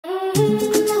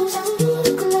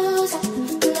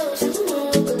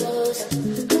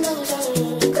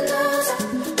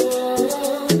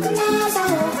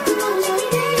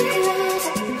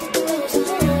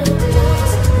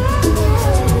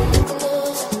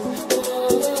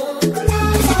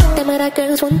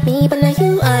Girls want me, but not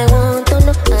you. I want to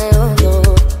know, I want no.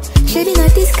 Shady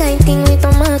not this kind thing with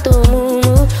tomato.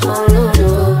 Oh no no.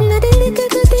 Not the little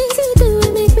good things you do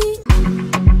make me.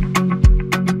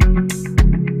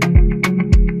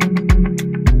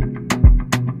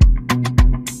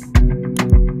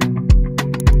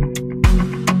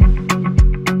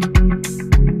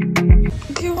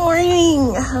 Good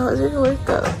morning. How was your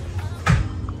workout?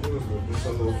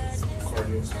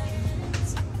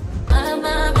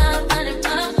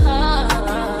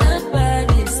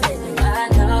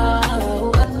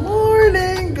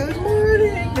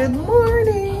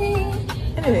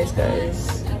 Anyways guys,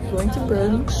 going to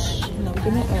brunch and I'm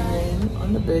gonna iron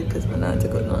on the bed because my aunt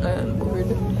got no iron board.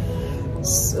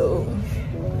 So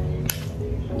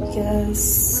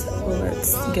yes,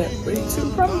 let's get ready to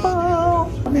rumble.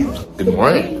 Good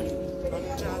morning.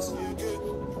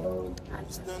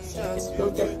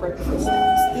 We'll get breakfast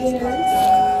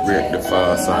downstairs. Break the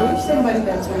fast I on. wish somebody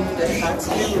that turned the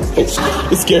taxi.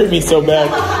 It scared me so bad.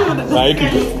 Now you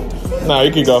can go. Now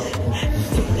you can go.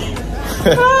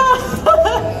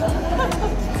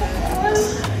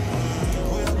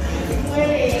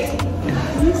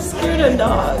 You scared of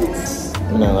dogs. I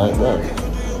don't like that.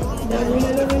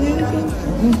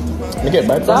 I get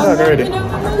bites from that already.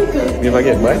 You ever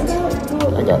get bites?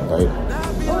 I got bite.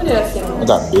 Oh, yes. I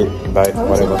got bit, bite,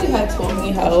 whatever. Somebody had told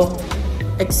me how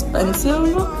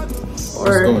expensive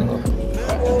or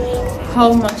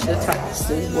how much the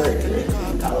taxes were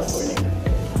in California.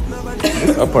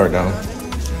 It's up or down?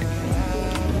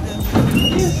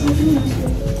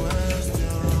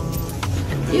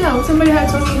 Yeah, somebody had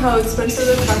told me how expensive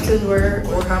the taxes were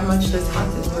or how much the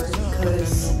taxes were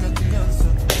because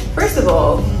first of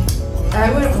all, I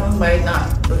wouldn't want by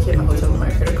not booking my hotel with my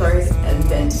credit card, and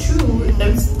then two,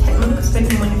 I'm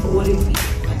spending money for what it be.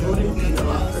 I wouldn't be a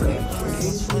lot for like 4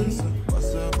 days fully.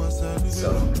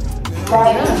 So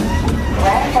yeah.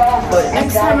 But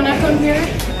next time when I come here,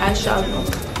 I shall know.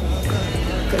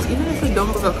 Because even if we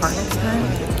don't book a car next time,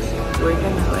 we're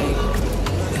gonna like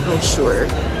make sure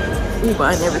we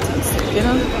buy everything still, you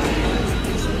know?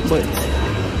 But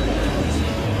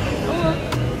oh well.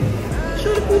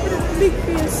 Show the people the big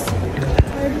face.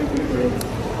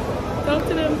 Talk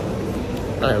to them.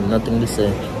 I have nothing to say.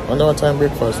 I wonder what time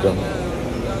breakfast done.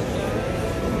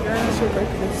 What's your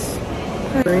breakfast?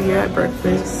 We're here at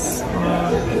breakfast.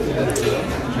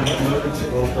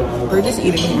 We're just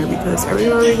eating here because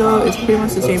everywhere we go, it's pretty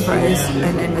much the same price,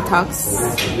 and then the tax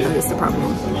is the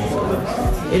problem.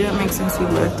 It didn't make sense to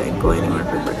left and go anywhere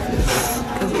for breakfast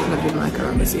because it would have been like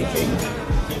around the same thing.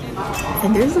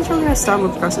 And there's literally a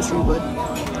Starbucks across the street, but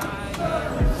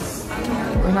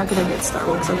we're not gonna get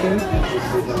Starbucks, okay?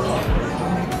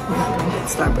 We're not gonna get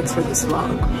Starbucks for this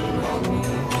vlog.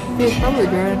 It's probably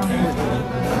there.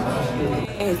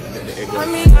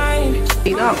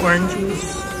 We got orange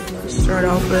juice to start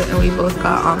off with, and we both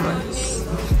got almonds.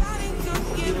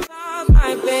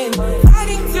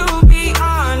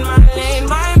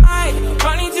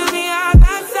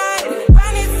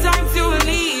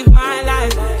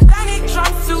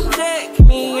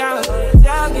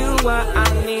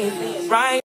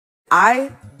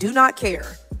 I do not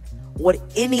care what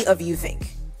any of you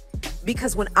think,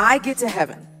 because when I get to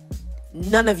heaven,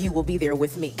 none of you will be there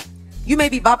with me. You may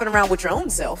be bopping around with your own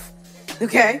self,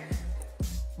 okay?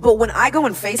 But when I go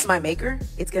and face my maker,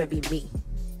 it's gonna be me.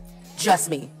 Just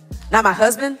me. Not my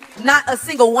husband, not a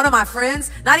single one of my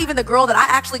friends, not even the girl that I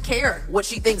actually care what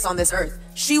she thinks on this earth.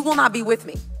 She will not be with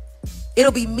me.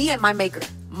 It'll be me and my maker,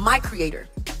 my creator.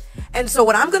 And so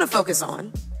what I'm gonna focus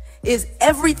on is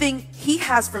everything he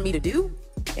has for me to do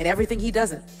and everything he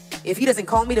doesn't. If he doesn't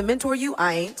call me to mentor you,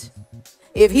 I ain't.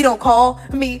 If he don't call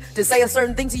me to say a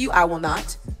certain thing to you, I will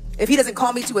not. If he doesn't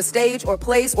call me to a stage or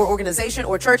place or organization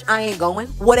or church, I ain't going.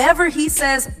 Whatever he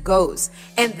says goes.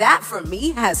 And that for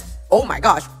me has, oh my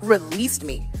gosh, released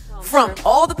me from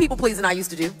all the people pleasing I used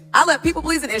to do. I left people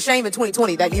pleasing and shame in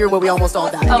 2020, that year where we almost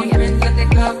all died. Oh, yeah.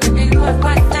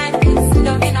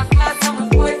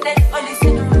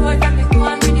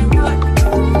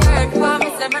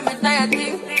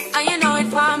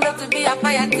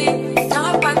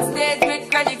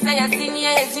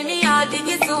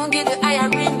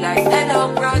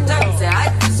 Hello, brother. Say I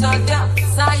just saw you.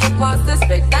 Saw you post a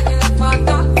spectacular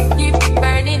photo. Keep it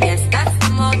burning, yes, that's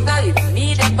the motto. If you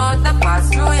need a butter, pass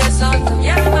through your soul.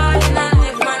 You're falling on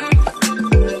live, man.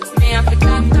 Me up to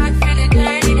talk for the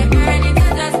journey, the journey to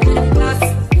just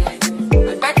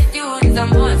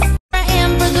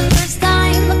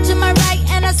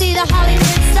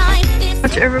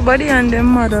Everybody and them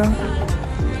mother.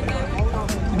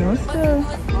 No still.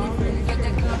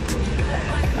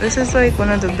 This is like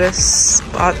one of the best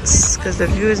spots because the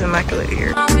view is immaculate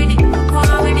here.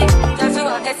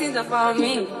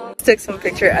 Let's take some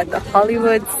picture at the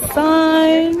Hollywood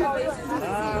sign.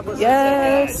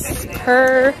 Yes,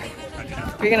 we're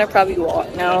gonna probably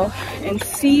walk now and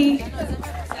see.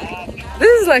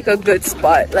 This is like a good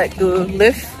spot. Like the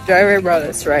Lyft driver brought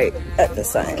us right at the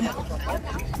sign.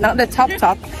 Not the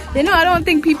top. You know, I don't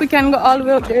think people can go all the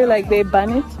way up there, like they ban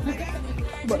it.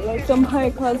 But like some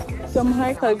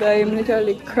hiker guy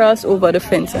literally crossed over the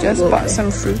fence. Just bought some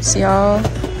fruits, y'all.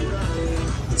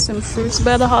 Some fruits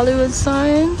by the Hollywood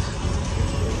sign.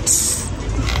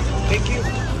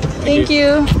 Thank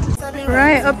you.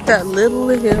 Right up that little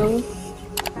hill.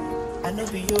 I know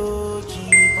be OG,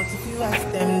 but if you ask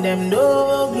them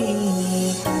know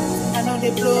me. I know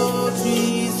they blow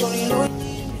trees, so you know.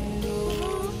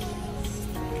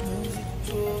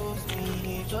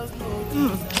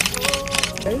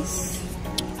 This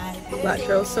Black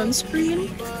Girl sunscreen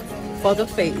for the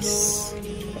face.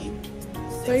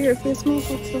 So your face smells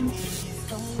like some.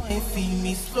 Feel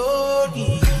me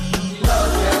slowly.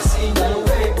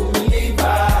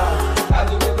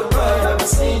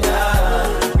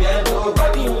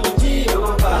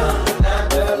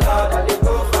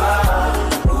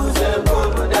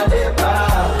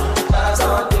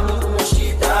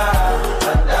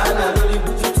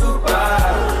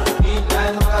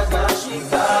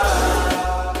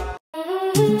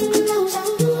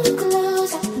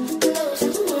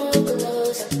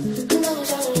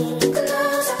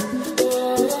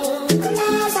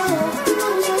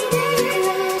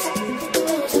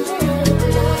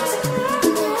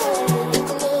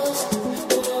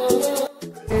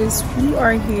 We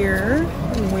are here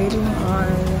waiting on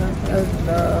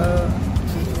the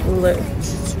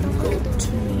lift to go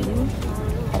to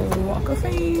Walk of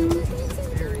Fame.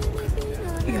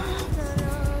 Yeah.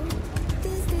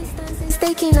 It's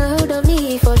taking a hold of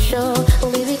me for sure.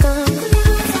 Oh, baby, come.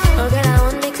 Oh, girl, I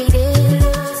want to make me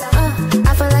this.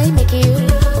 I feel like making you.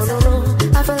 Oh,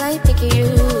 no. I feel like making you.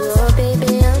 Oh,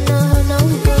 baby, I know, no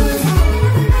good.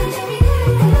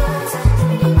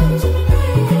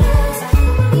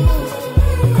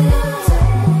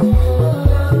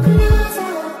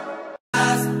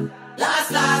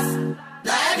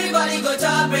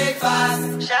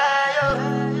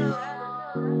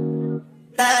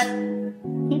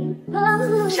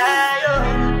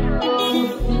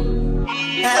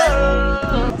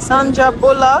 Sandra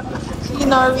Bullock,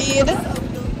 Kina Reed,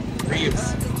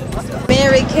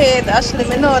 Mary Kate, Ashley,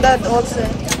 me know that also.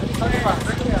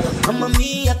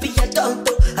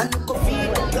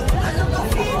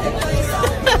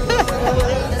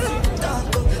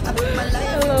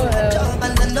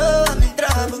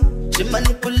 She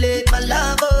manipulate my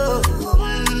love,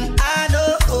 I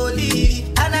know holy,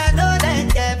 and I know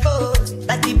that devil,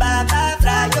 that the Baba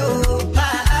Frayo, my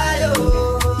ayo,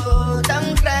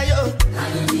 don't cry yo.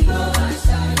 And if you go and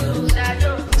shadow,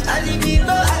 and if you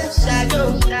go and shadow,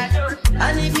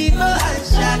 and if you go and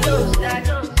shadow,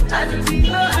 and if you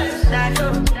go and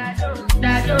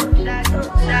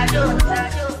shadow,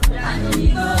 and if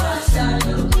you go and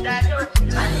shadow,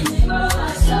 and if you go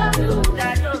and shadow.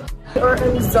 Or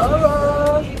in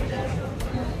Zara.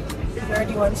 We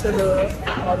already went to the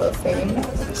Hall of Fame,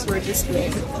 so we're just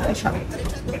doing a shop.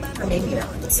 Or maybe not.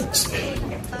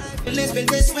 Feelings been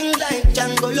this swing like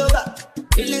Django Lover.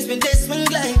 Feelings been this swing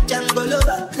like Django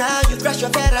Lover. Now you crash your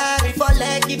Ferrari for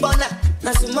leggy bonnet.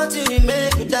 Now so much you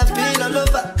make you that feel all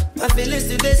over. My feelings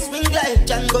to this swing like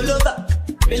Django Lover.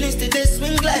 Feelings to this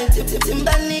swing like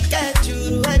Timbani at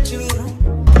you.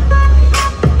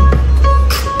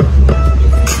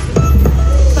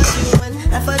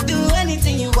 If I do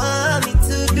anything you want me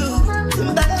to do,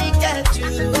 Timbani at you.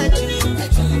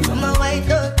 I'm a white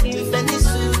dog in Venice.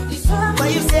 Why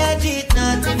you say I did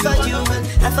nothing for you?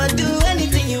 If I do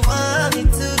anything you want me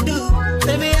to do,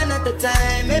 maybe another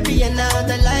time, maybe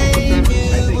another life.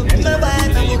 You will be my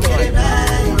wife and we'll get it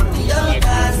right. Young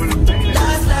last.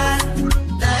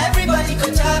 Now everybody go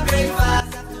to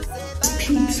breakfast.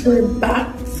 Peeps, we're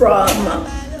back from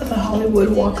the Hollywood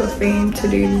Walk of Fame.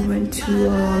 Today we went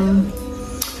to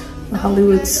the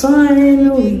Hollywood sign,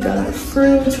 we got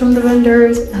fruits from the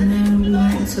vendors, and then we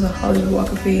went to the Hollywood Walk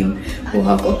of Fame. We'll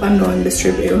walk up and down the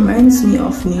strip. It reminds me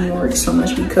of New York so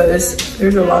much because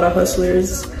there's a lot of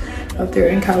hustlers out there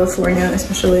in California,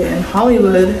 especially in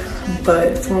Hollywood.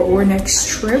 But for our next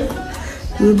trip,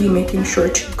 we'll be making sure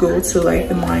to go to like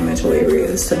the monumental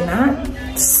areas, so not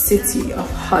city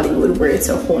of Hollywood where it's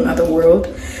a whole nother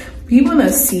world. We want to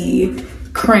see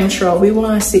Crenshaw. We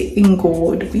want to see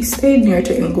Inglewood. We stayed near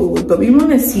to Inglewood, but we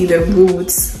want to see the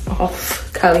roots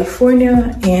of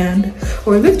California. And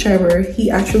our Lyft driver, he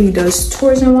actually does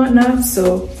tours and whatnot,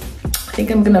 so I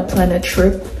think I'm gonna plan a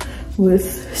trip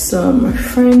with some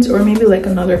friends or maybe like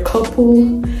another couple,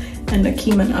 and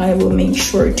Akeem and I will make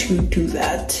sure to do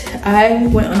that. I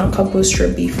went on a couples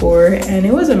trip before and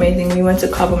it was amazing. We went to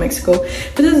Cabo, Mexico,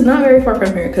 but this is not very far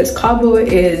from here because Cabo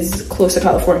is close to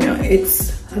California.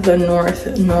 It's the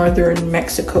northern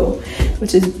Mexico,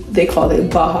 which is, they call it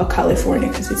Baja California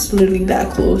because it's literally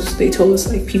that close. They told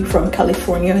us like people from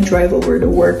California drive over to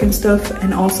work and stuff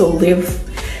and also live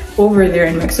over there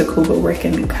in Mexico but work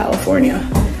in California.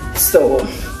 So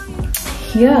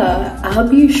yeah, I'll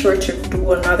be sure to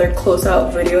do another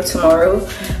closeout video tomorrow,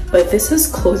 but this is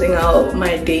closing out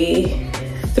my day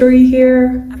 3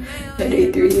 here,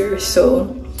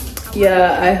 so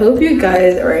yeah, I hope you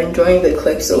guys are enjoying the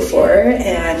clip so far,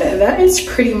 and that is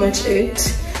pretty much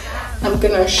it. I'm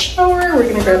gonna shower, we're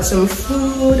gonna grab some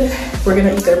food, we're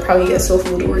gonna either probably get soul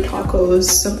food or tacos,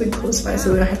 something close by,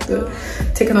 so we don't have to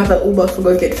take another Uber to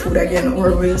go get food again,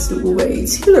 or we just do Uber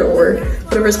Eats, either or,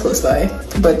 whatever's close by.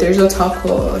 But there's a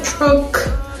taco truck,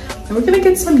 and we're gonna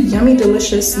get some yummy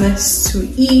deliciousness to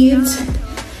eat,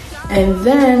 and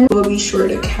then we'll be sure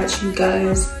to catch you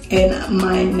guys in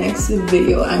my next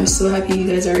video. I'm so happy you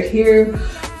guys are here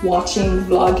watching,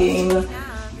 vlogging,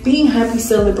 being happy,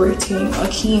 celebrating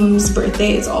Akeem's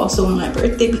birthday. It's also my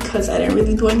birthday because I didn't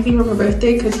really do anything for my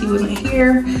birthday because he wasn't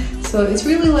here. So it's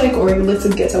really like our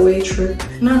little getaway trip.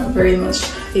 Not very much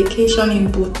vacationing,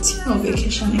 but you know,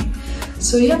 vacationing.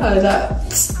 So yeah,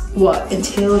 that's what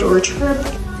entailed our trip.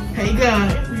 Hey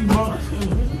guys,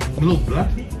 you look black.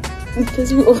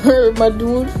 Because you ordered, my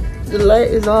dude, the light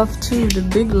is off too, the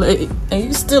big light, and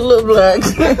you still look black.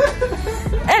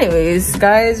 Anyways,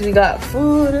 guys, we got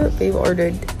food. Babe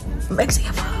ordered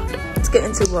Mexican food. Let's get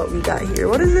into what we got here.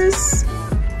 What is this?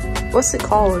 What's it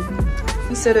called?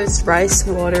 He said it's rice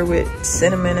water with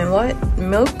cinnamon and what?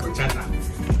 Milk?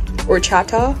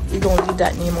 Horchata. We're gonna leave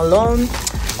that name alone.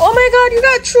 Oh my god, you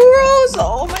got churros!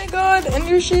 Oh my god, and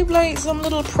you're shaped like some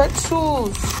little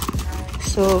pretzels.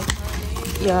 So,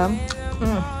 yeah.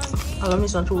 I love me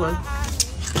some churros.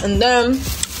 And then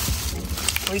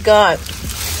we got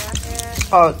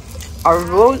our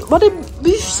roast. What did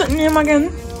beef name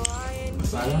again?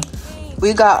 Asada.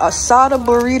 We got asada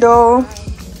burrito,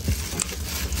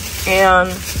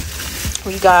 and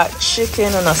we got chicken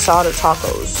and asada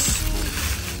tacos.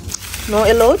 No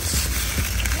elotes.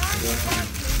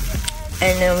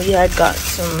 And then we had got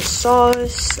some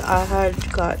sauce. I had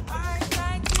got a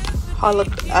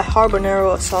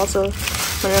habanero salsa.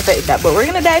 I'm not gonna eat that, but we're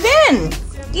gonna dive in.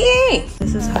 Yay!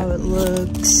 This is how it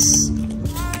looks.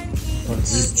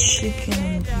 It's chicken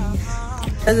and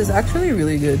beef. This is actually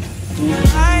really good.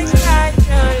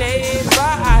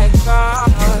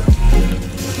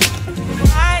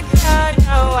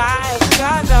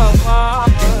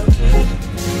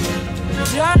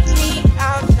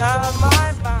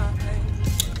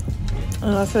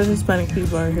 And lots of Hispanic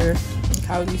people are here in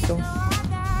Cali, so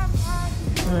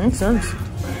that makes sense.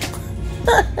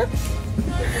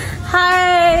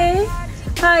 Hi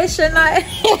Shania.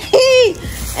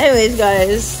 Anyways,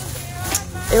 guys,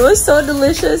 it was so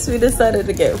delicious we decided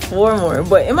to get 4 more,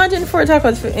 but imagine 4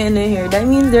 tacos in here. That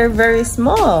means they're very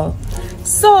small.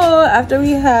 So after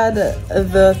we had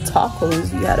the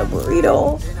tacos, we had a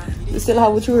burrito. We still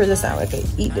have what you were this time. Okay,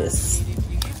 eat this.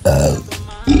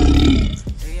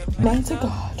 Man to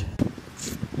God.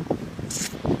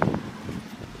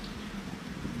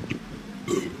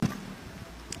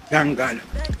 Thank God.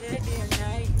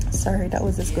 Sorry, that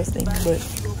was disgusting, but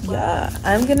yeah,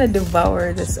 I'm gonna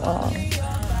devour this all.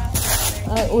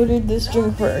 I ordered this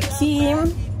drink for our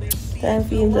team. Time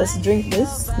for you just drink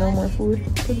this. No more food.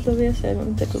 Put it over your side. Let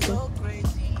me take a look.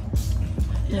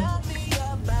 Yeah.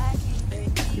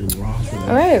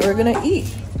 Alright, we're gonna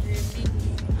eat.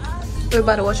 We're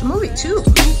about to watch a movie too.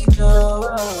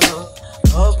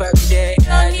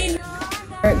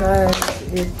 Alright guys,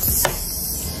 it's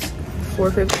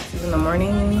 4:50 in the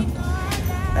morning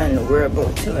and we're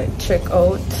about to like check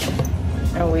out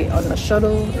and wait on the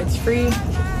shuttle. It's free.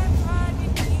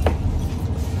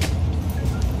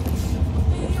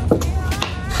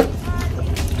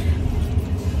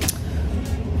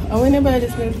 Oh, when did I buy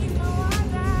this one?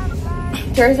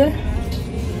 Thursday?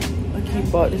 Like he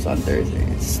bought this on Thursday.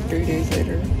 It's 3 days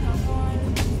later.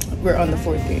 We're on the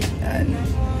 4th day and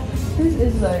this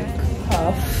is like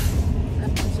half.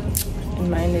 And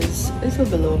mine is a little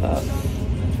below half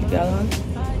gallon.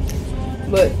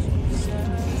 But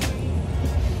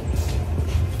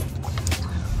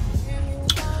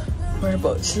we're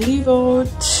about to leave out.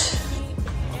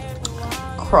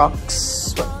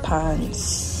 Crocs,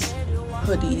 sweatpants,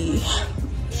 hoodie,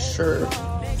 shirt,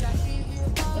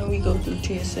 and we go through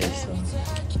TSA, so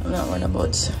I'm not worried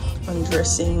about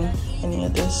undressing any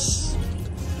of this.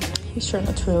 He's trying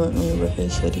to toy with me with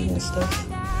his hoodie and stuff.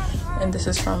 And this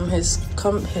is from his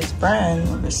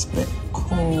brand, Respect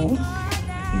Co.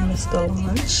 Mr.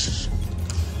 Lunch.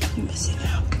 Missing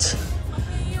out.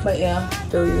 But yeah,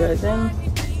 fill you guys in.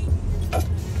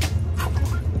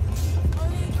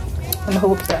 And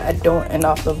hope that I don't end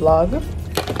off the vlog.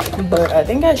 But I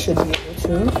think I should be able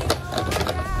to.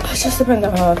 It just depends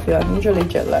on how I feel. I'm usually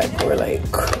jet lagged or like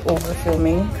over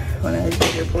filming when I get to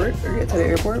the airport or get to the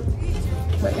airport.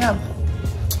 But yeah,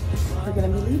 we're gonna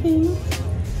be leaving.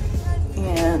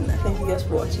 And thank you guys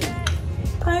for watching.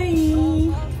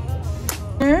 Bye.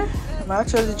 I'm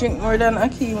actually drink more than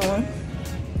Aki one.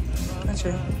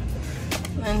 Actually,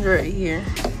 and right here.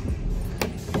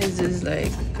 This is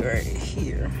like right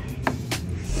here.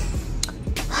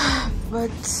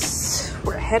 But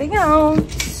we're heading out.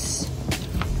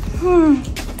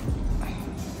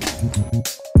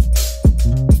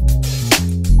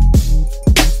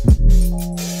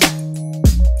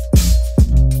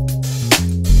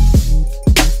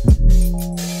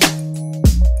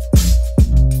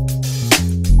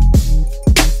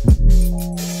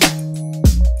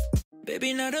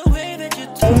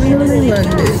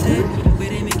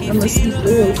 I'm asleep the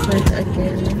whole flight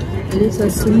again. It is a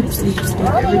sleep.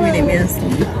 Every minute me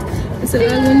asleep. I said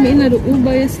I went in the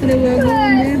Uber yesterday we were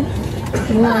going there. I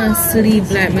want to sleep,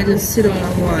 like I just sit down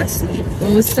and want to sleep. When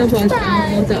we stop at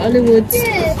the Hollywood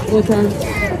hotel,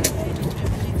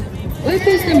 what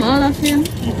is them, all of them?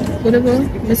 Whatever.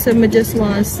 I said I just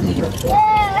want to sleep.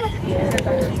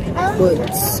 But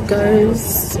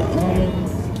guys,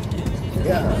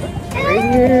 yeah,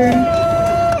 right here.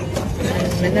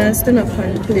 I'm not stand up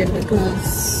on the plane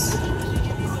because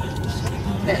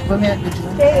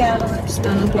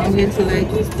stand up and wait for like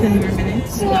 10 more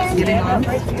minutes, not getting off.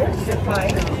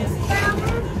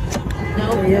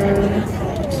 Oh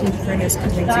yeah, Chief friend is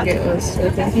coming to get us. So I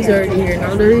think he's already here.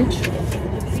 Now the reach?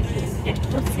 Yeah.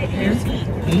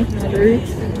 Now the reach?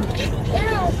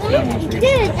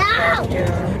 Yeah,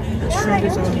 the shrimp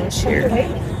is almost here.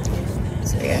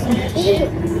 So yeah.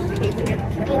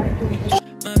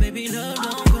 My baby love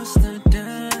don't cost a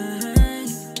dime.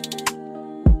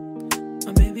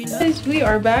 My baby love. Guys, we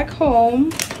are back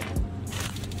home.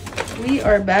 We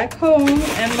are back home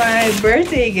and my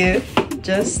birthday gift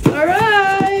just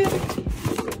arrived.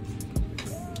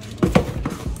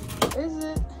 Is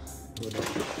it?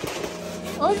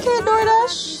 Okay,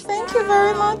 DoorDash. Thank you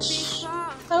very much.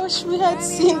 I wish we had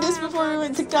seen this before we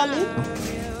went to Cali.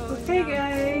 Okay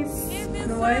guys,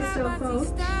 the white still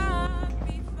closed.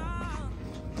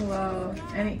 Wow,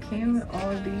 and it came with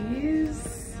all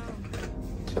these.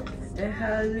 It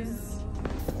has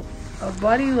a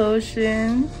body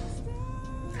lotion.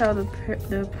 How the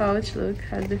pouch look,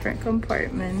 has different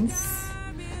compartments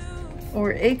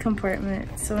or a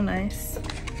compartment. So nice.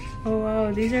 Oh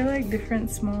wow, these are like different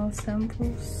small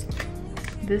samples.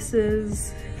 This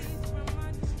is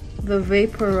the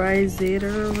vaporizer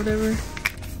or whatever.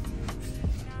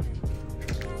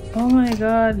 Oh my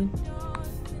god.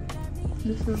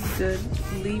 This is good.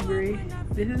 Libre.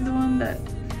 This is the one that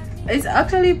it's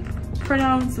actually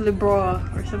pronounced Libra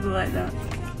or something like that.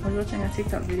 I was watching a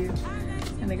TikTok video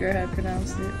and the girl had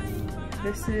pronounced it.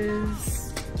 This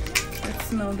is, let's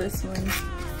smell this one.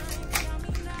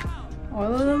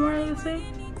 All of them are the same.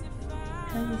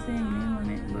 It has the same name on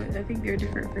it, but I think they're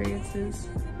different fragrances.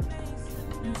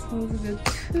 This smells good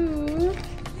too.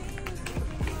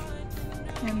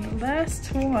 And the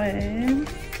last one.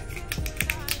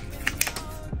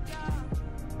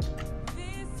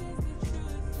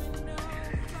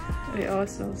 It all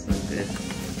smells so good.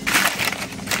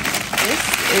 This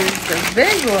is the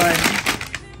big one.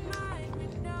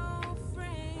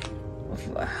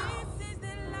 Wow.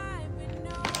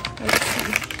 Let's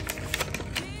see.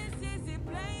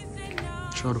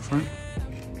 Show the front.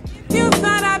 You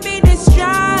thought I'd be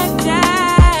distracted.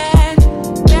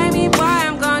 Baby boy,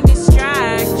 I'm gonna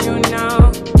distract you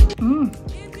now.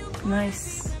 Nice.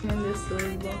 And this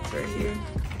little box right here.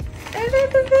 And then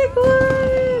the big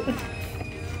one.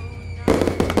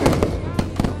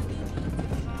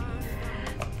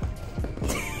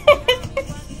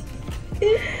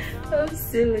 So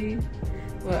silly.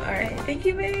 Well, alright. Thank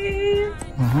you, babe.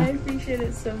 I appreciate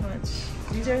it so much.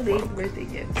 These are late birthday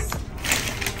gifts.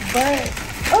 But,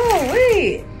 oh,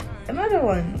 wait. Another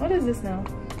one. What is this now?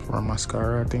 For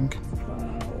mascara, I think.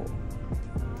 Wow.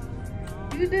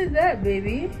 You did that,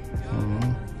 baby.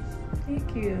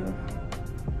 Thank you.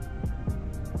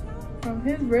 from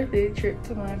his birthday trip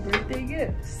to my birthday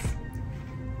gifts.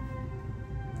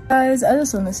 Guys, I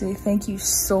just want to say thank you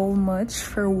so much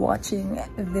for watching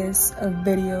this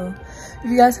video.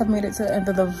 If you guys have made it to the end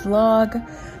of the vlog,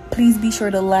 please be sure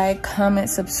to like, comment,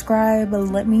 subscribe.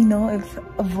 Let me know if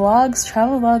vlogs,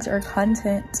 travel vlogs, or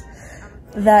content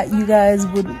that you guys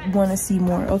would want to see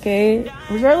more, okay?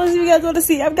 Regardless if you guys want to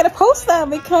see, I'm gonna post that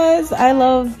because I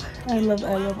love trips,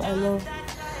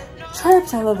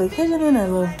 I love vacationing, I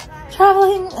love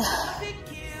traveling.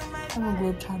 I'm a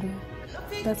globetrotter.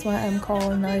 That's why I'm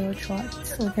called Nayo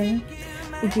Trots, okay?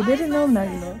 If you didn't know, now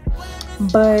you know.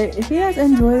 But if you guys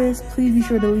enjoy this, please be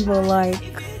sure to leave a like,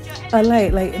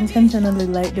 intentionally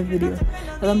like the video.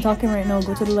 As I'm talking right now,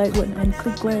 go to the like button and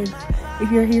click like.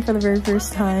 If you're here for the very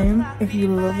first time, if you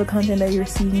love the content that you're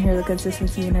seeing here, the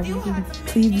consistency and everything,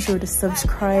 please be sure to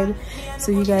subscribe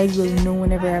so you guys will know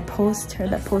whenever I post.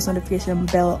 Turn that post notification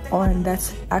bell on.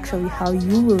 That's actually how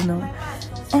you will know.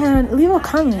 And leave a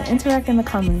comment, interact in the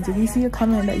comments. If you see a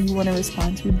comment that you want to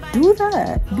respond to, do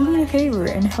that. Do me a favor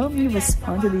and help me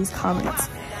respond to these comments.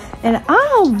 And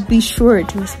I'll be sure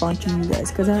to respond to you guys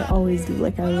because I always do.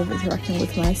 Like, I love interacting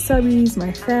with my subbies,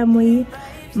 my family,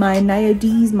 my Naya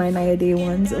Ds, my Naya Day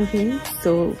ones, okay?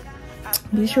 So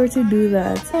be sure to do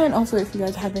that. And also, if you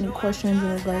guys have any questions in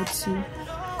regards to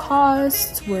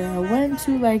cost, where I went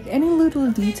to, like any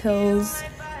little details,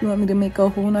 you want me to make a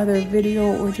whole nother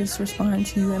video or just respond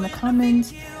to you in the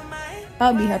comments,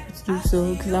 I'll be happy to do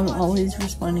so because I'm always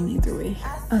responding either way.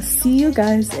 I'll see you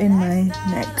guys in my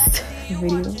next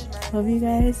video. Love you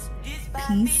guys.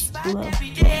 Peace, love,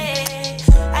 joy.